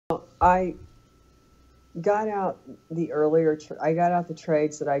I got out I got out the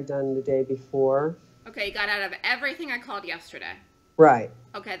trades that I'd done the day before. Okay, you got out of everything I called yesterday. Right.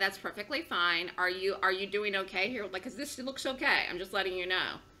 Okay, that's perfectly fine. Are you doing okay here? Like, 'cause this looks okay. I'm just letting you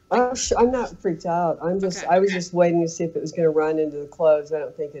know. Like, I'm not freaked out. okay. I was just waiting to see if it was going to run into the close. I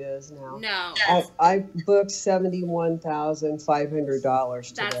don't think it is now. No, I booked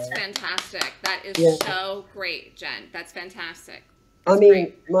 $71,500 that's today. fantastic. That is Yeah. so great, Jen. That's fantastic. I That's mean,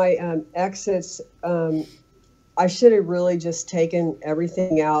 great. my exits, I should have really just taken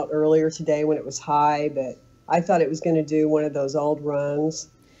everything out earlier today when it was high, but I thought it was going to do one of those old runs.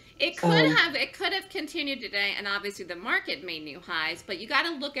 Um, It could have continued today, and obviously the market made new highs, but you got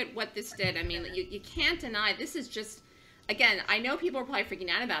to look at what this did. I mean, you can't deny this is just, again, I know people are probably freaking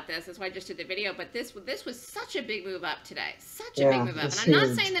out about this. That's why I just did the video, but this was such a big move up today. Such a big yeah, move up. And it's huge. I'm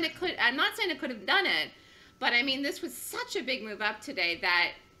not saying it could have done it, but I mean, this was such a big move up today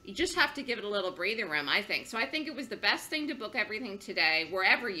that you just have to give it a little breathing room, I think. So I think it was the best thing to book everything today,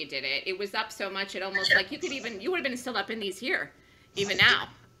 wherever you did it. It was up so much, it almost like you would have been still up in these here, even now.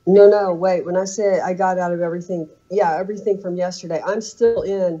 No, no, wait. When I say I got out of everything, yeah, everything from yesterday, I'm still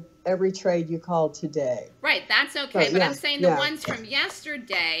in every trade you called today. Right, that's So okay. But I'm yeah, saying the yeah. ones from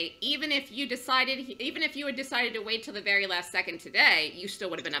yesterday, even if you had decided to wait till the very last second today, you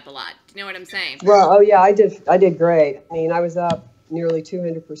still would have been up a lot. Do you know what I'm saying? Well, oh yeah, I did great. I mean, I was up nearly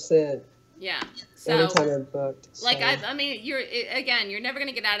 200% Yeah. every So, time I booked. like, So I mean, you're never going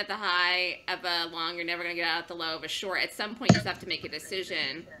to get out at the high of a long. You're never going to get out at the low of a short. At some point, you just have to make a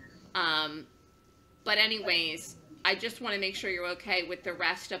decision. Um, but anyways, I just want to make sure you're okay with the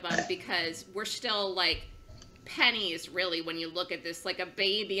rest of them because we're still like pennies really when you look at this, like a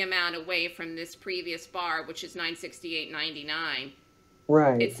baby amount away from this previous bar, which is 968.99.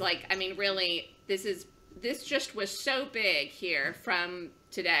 right. It's like, I mean, really, this just was so big here from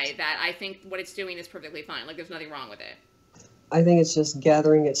today that I think what it's doing is perfectly fine. Like, there's nothing wrong with it. I think it's just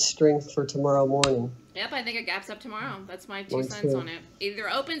gathering its strength for tomorrow morning. Yep, I think it gaps up tomorrow. That's my two Mine cents on too. it. Either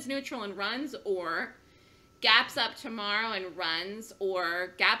opens neutral and runs, or gaps up tomorrow and runs,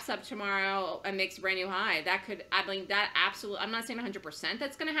 or gaps up tomorrow and makes a brand new high. That could, I mean, that absolutely, I'm not saying 100%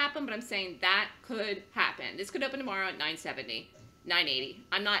 that's going to happen, but I'm saying that could happen. This could open tomorrow at 970, 980.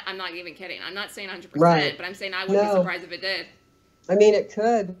 I'm not even kidding. I'm not saying 100%, Right. but I'm saying I wouldn't be No, surprised if it did. I mean it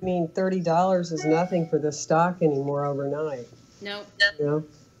could. I mean, $30 is nothing for this stock anymore overnight. No, You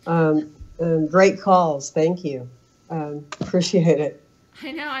know. Great calls. Thank you. Appreciate it.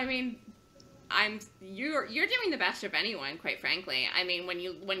 I know. I mean, you're doing the best of anyone, quite frankly. I mean, when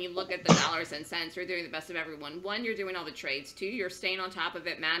you look at the dollars and cents, you're doing the best of everyone. One, you're doing all the trades. Two, you're staying on top of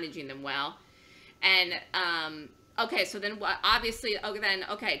it, managing them well. And okay, so then what? Obviously,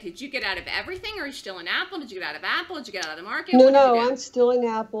 okay. Did you get out of everything, or are you still in Apple? Did you get out of Apple? Did you get out of the market? No, What did you no, do? I'm still in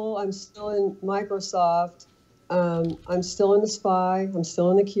Apple. I'm still in Microsoft. I'm still in the SPY. I'm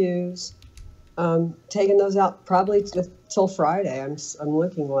still in the Qs. Taking those out probably till Friday. I'm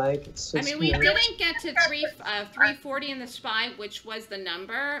looking like it's I just mean, we didn't get to 340 in the SPY, which was the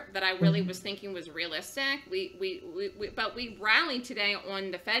number that I really was thinking was realistic. But we rallied today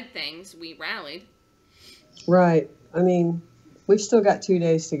on the Fed things. We rallied. right. I mean, we've still got 2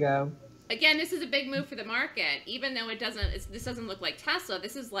 days to go. Again, this is a big move for the market, even though this doesn't look like Tesla.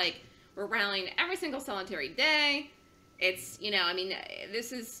 This is like we're rallying every single solitary day. It's, I mean,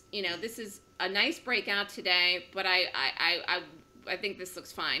 this is a nice breakout today, but I think this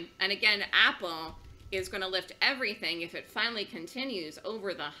looks fine. And again, Apple is going to lift everything if it finally continues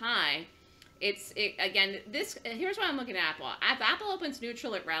over the high. Here's why I'm looking at Apple. If Apple opens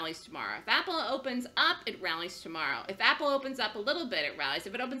neutral, it rallies tomorrow. If Apple opens up, it rallies tomorrow. If Apple opens up a little bit, it rallies.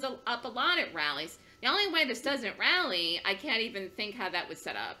 If it opens up a lot, it rallies. The only way this doesn't rally, I can't even think how that would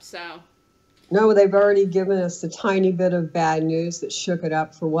set up. So, No, they've already given us a tiny bit of bad news that shook it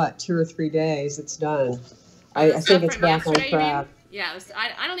up for what, 2 or 3 days. It's done. the I think stuff it's from back on yesterday, you mean? track. Yeah,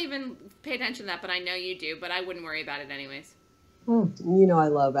 I don't even pay attention to that, but I know you do, but I wouldn't worry about it anyways. I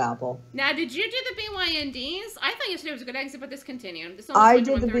love Apple. Now, did you do the BYNDs? I thought yesterday was a good exit, but this continued. This almost I went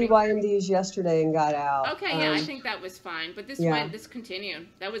to did the 130. BYMDs yesterday and got out. Okay, yeah, I think that was fine. But Yeah, this continued.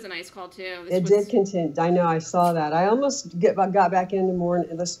 That was a nice call too. This it did was continue. I know, I saw that. I almost got back in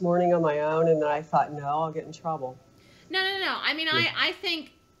this morning on my own, and then I thought, no, I'll get in trouble. no. I mean, Yeah, I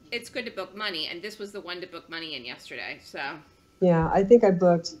think it's good to book money, and this was the one to book money in yesterday. So yeah, I think I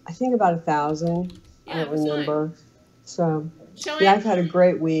booked, I think about 1,000. I yeah, it don't was fine. remember. So So yeah, it, I've had a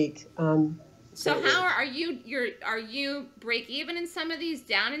great week. so Great how week. are you break even in some of these,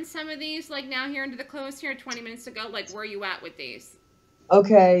 down in some of these, like now here into the close here 20 minutes ago? Like where are you at with these?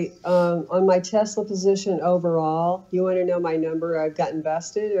 Okay, on my Tesla position overall, you want to know my number I've got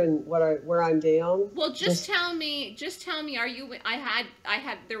invested and where I'm down? Well, just tell me, are you, I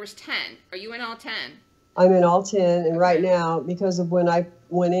had, there was 10. Are you in all 10? I'm in all 10, and Okay. right now, because of when I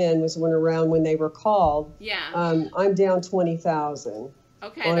went in, was when they were called. Yeah. I'm down 20,000.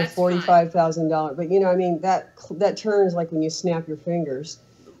 Okay, On that's a $45,000. But I mean, that turns like when you snap your fingers.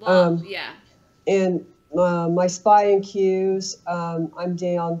 Well, yeah. And my SPY and Qs, I'm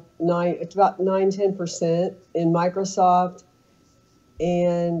down it's about 9-10% in Microsoft,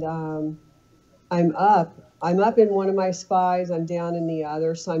 and I'm up. I'm up in one of my SPYs. I'm down in the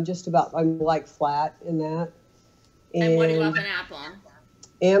other, so I'm like flat in that. And what are you up in Apple?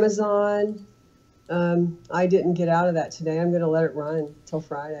 Amazon. I didn't get out of that today. I'm going to let it run till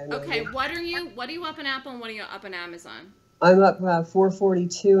Friday. Maybe. Okay, what are you up in Apple and what are you up in Amazon? I'm up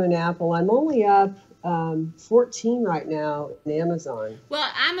 442 in Apple. I'm only up 14 right now in Amazon. Well,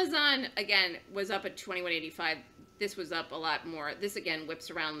 Amazon again was up at 21.85. This was up a lot more. This again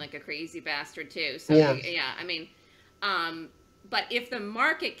whips around like a crazy bastard too. So yeah, I mean, but if the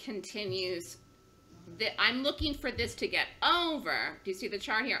market continues, I'm looking for this to get over. Do you see the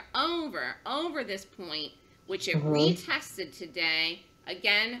chart here? Over this point, which it retested today.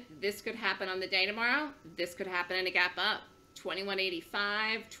 Again, this could happen on the day tomorrow. This could happen in a gap up.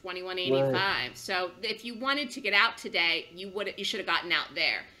 21.85, 21.85. Right. So if you wanted to get out today, you should have gotten out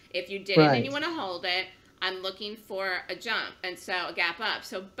there. If you didn't and you want to hold it, I'm looking for a jump and so a gap up.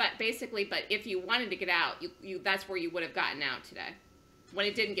 So, but if you wanted to get out, that's where you would have gotten out today when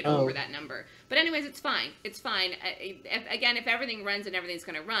it didn't get over that number. But anyways, it's fine. It's fine. If everything runs and everything's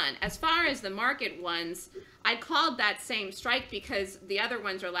going to run. As far as the market ones, I called that same strike because the other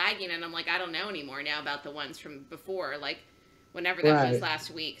ones are lagging, and I'm like, I don't know anymore now about the ones from before, like whenever that was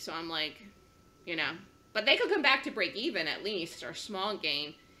last week. So I'm like, but they could come back to break even at least, or small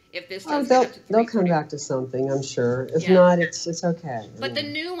gain. If this they'll come back to something, I'm sure. If not, it's okay. But the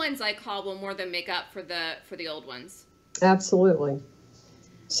new ones I call will more than make up for the old ones. Absolutely.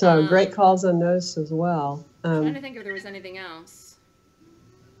 So great calls on those as well. I'm trying to think if there was anything else.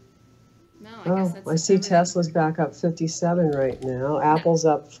 No, I guess that's I see everything. Tesla's back up 57 right now. Apple's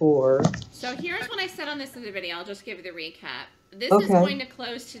up 4. So here's what I said on this in the video. I'll just give you the recap. This is going to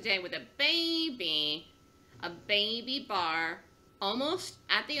close today with a baby bar, almost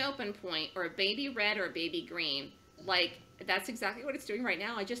at the open point, or a baby red or a baby green. Like, that's exactly what it's doing right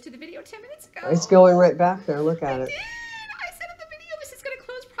now. I just did the video 10 minutes ago. It's going right back there. Look at it. I said in the video this is going to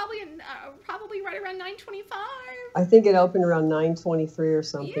close probably right around 9:25. I think it opened around 9:23 or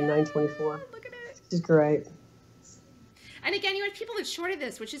something, 9:24. Look at it. This is great. And again, you had people that shorted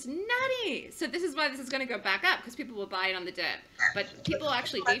this, which is nutty. So this is why this is going to go back up, because people will buy it on the dip. But people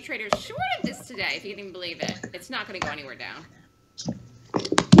actually, day traders, shorted this today, if you can even believe it. It's not going to go anywhere down.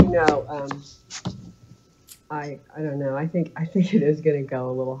 I don't know. I think it is going to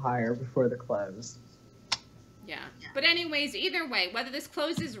go a little higher before the close. Yeah. But anyways, either way, whether this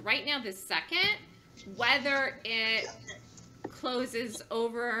closes right now this second, whether it closes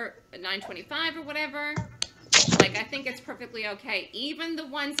over 9:25 or whatever, like, I think it's perfectly okay. Even the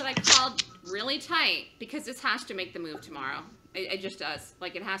ones that I called really tight, because this has to make the move tomorrow. It just does.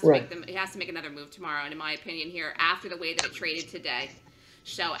 Like, it has to make another move tomorrow, and in my opinion here, after the way that it traded today.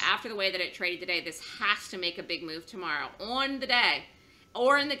 So after the way that it traded today, this has to make a big move tomorrow on the day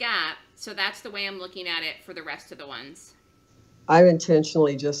or in the gap. So that's the way I'm looking at it for the rest of the ones. I've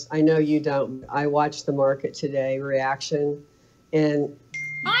intentionally I know you don't, I watched the market today reaction, and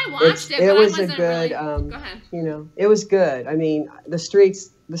I watched it, but it was I wasn't a good, really, go ahead. It was good. I mean, the streets,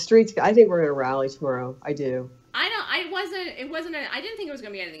 I think we're going to rally tomorrow. I do. I didn't think it was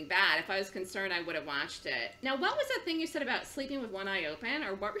going to be anything bad. If I was concerned, I would have watched it. Now, what was that thing you said about sleeping with one eye open,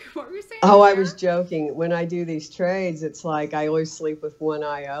 or what were you saying? Oh, I was joking. When I do these trades, it's like I always sleep with one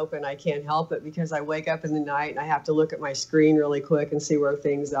eye open. I can't help it because I wake up in the night and I have to look at my screen really quick and see where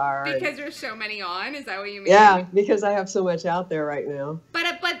things are. Because there's so many on? Is that what you mean? Yeah, because I have so much out there right now.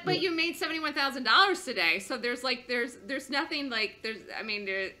 But you made $71,000 today, so there's nothing like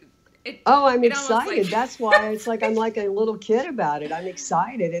I'm excited. That's why it's like I'm like a little kid about it. I'm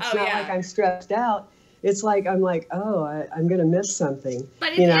excited. It's not like I'm stressed out. It's like I'm like, I'm going to miss something.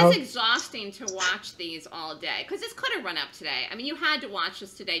 But it is exhausting to watch these all day, because this could have run up today. I mean, you had to watch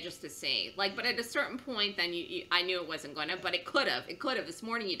this today just to see. Like, but at a certain point, then I knew it wasn't going to, but it could have. It could have. This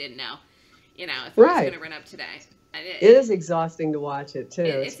morning you didn't know, if it was going to run up today. It is exhausting to watch it too.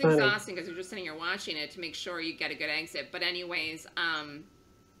 It's exhausting because you're just sitting here watching it to make sure you get a good exit. But anyways,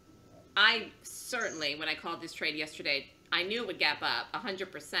 I certainly, when I called this trade yesterday, I knew it would gap up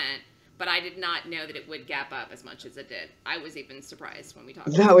 100%, but I did not know that it would gap up as much as it did. I was even surprised when we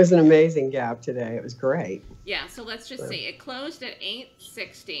talked. That was an amazing gap today. It was great. Yeah, so let's just see. It closed at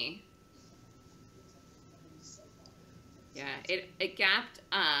 860. Yeah, it gapped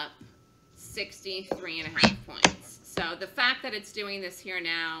up 63.5 points. So the fact that it's doing this here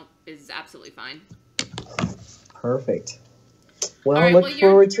now is absolutely fine. Perfect. Well, right, look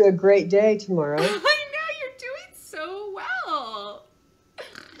forward to a great day tomorrow. I know, you're doing so well.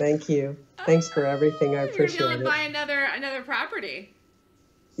 Thank you. Thanks for everything. I appreciate You're going to it. buy another property.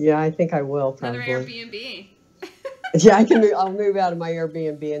 Yeah, I think I will probably. Another Airbnb. Yeah, I'll move out of my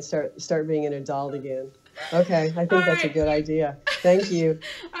Airbnb and start being an adult again. Okay, I think that's a good idea. Thank you.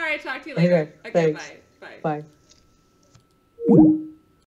 All right, talk to you later. Okay, thanks. Bye. Bye.